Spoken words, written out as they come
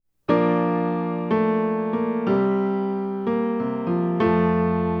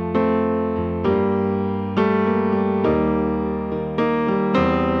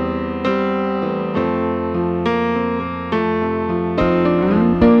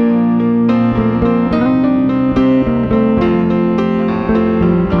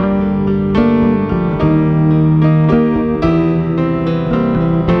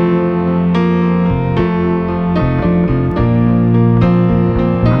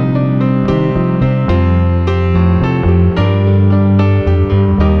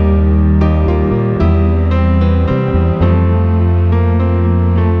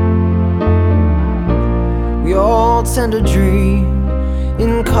and a dream,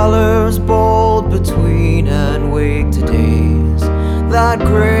 in colors bold between and wake to days that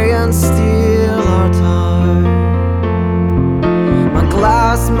gray and steal our time. My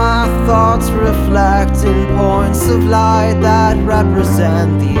glass, my thoughts reflect in points of light that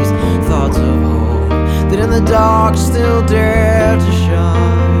represent these thoughts of hope that in the dark still dare to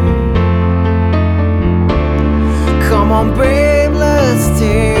shine. Come on babe, let's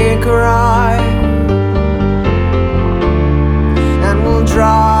take a ride, and we'll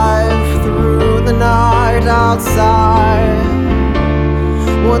drive through the night outside.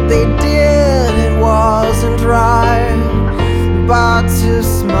 What they did, it wasn't right, but to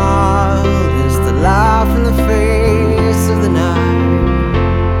smile is to laugh in the face of the night.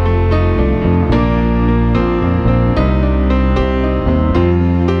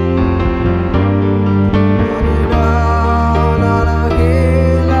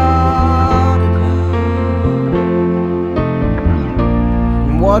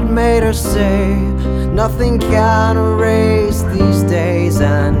 What made her say nothing can erase these days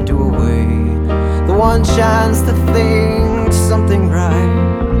and do away the one chance to think something right?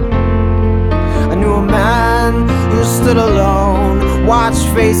 I knew a man who stood alone, watched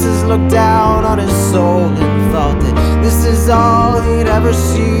faces look down on his soul, and thought that this is all he'd ever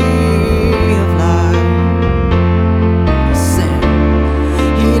see of life. He said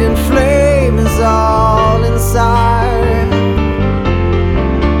he'd inflame his all inside,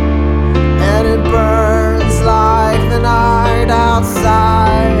 and it burns like the night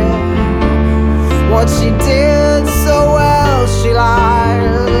outside. What she did so well, she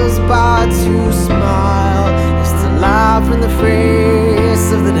lies, but to smile is to laugh in the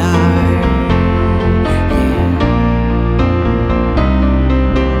face of the night.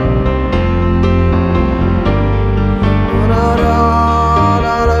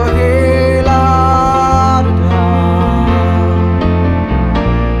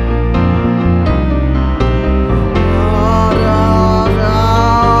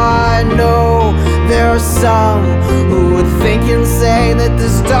 Some who would think and say that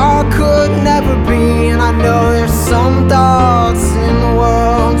this dark could never be, and I know there's some thoughts in the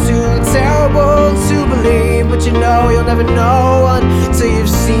world too terrible to believe, but you know you'll never know until you've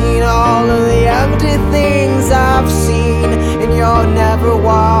seen all of the empty things I've seen, and you're never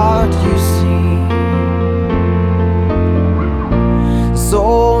what you see. So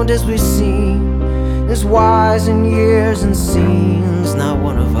old as we seem, as wise in years and scenes, not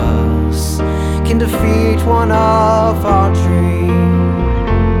one of us can defeat one of our dreams.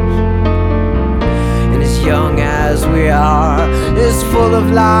 And as young as we are, is full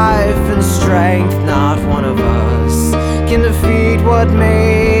of life and strength, not one of us can defeat what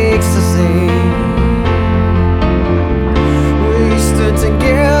makes us sing. We stood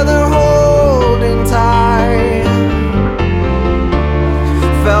together holding tight,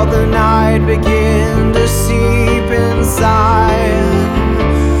 felt the night begin to seep inside.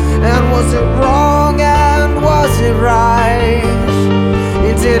 And was it wrong and was it right?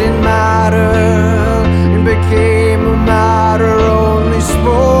 It didn't matter, it became a matter only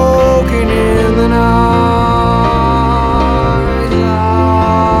spoken in the night.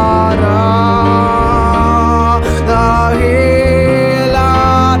 La da, la he,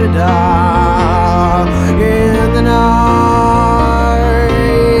 la da da, in the night.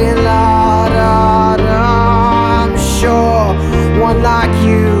 La da da, I'm sure one like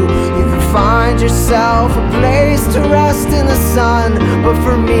you find yourself a place to rest in the sun. But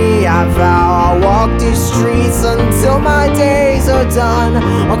for me, I vow I'll walk these streets until my days are done.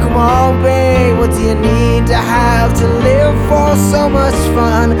 Oh come on babe, what do you need to have to live for so much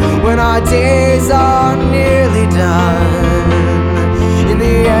fun when our days are nearly done? In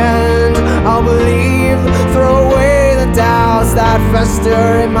the end, I'll believe, throw away the doubts that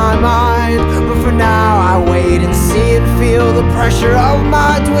fester in my mind. But for now I wait and see and feel the pressure of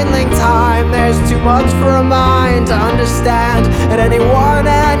my dwindling time. There's too much for a mind to understand at any one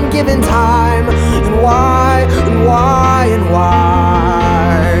and given time. And why, and why, and why